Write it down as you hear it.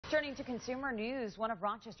Turning to consumer news, one of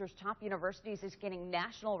Rochester's top universities is getting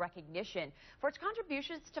national recognition for its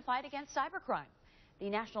contributions to fight against cybercrime. The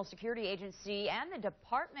National Security Agency and the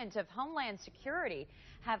Department of Homeland Security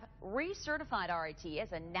have recertified RIT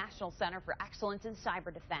as a National Center for Excellence in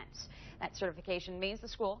Cyber Defense. That certification means the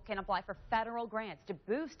school can apply for federal grants to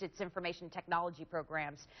boost its information technology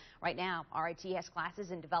programs. Right now, RIT has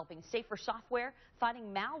classes in developing safer software,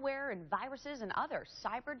 fighting malware and viruses, and other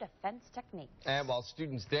cyber defense techniques. And while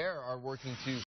students there are working to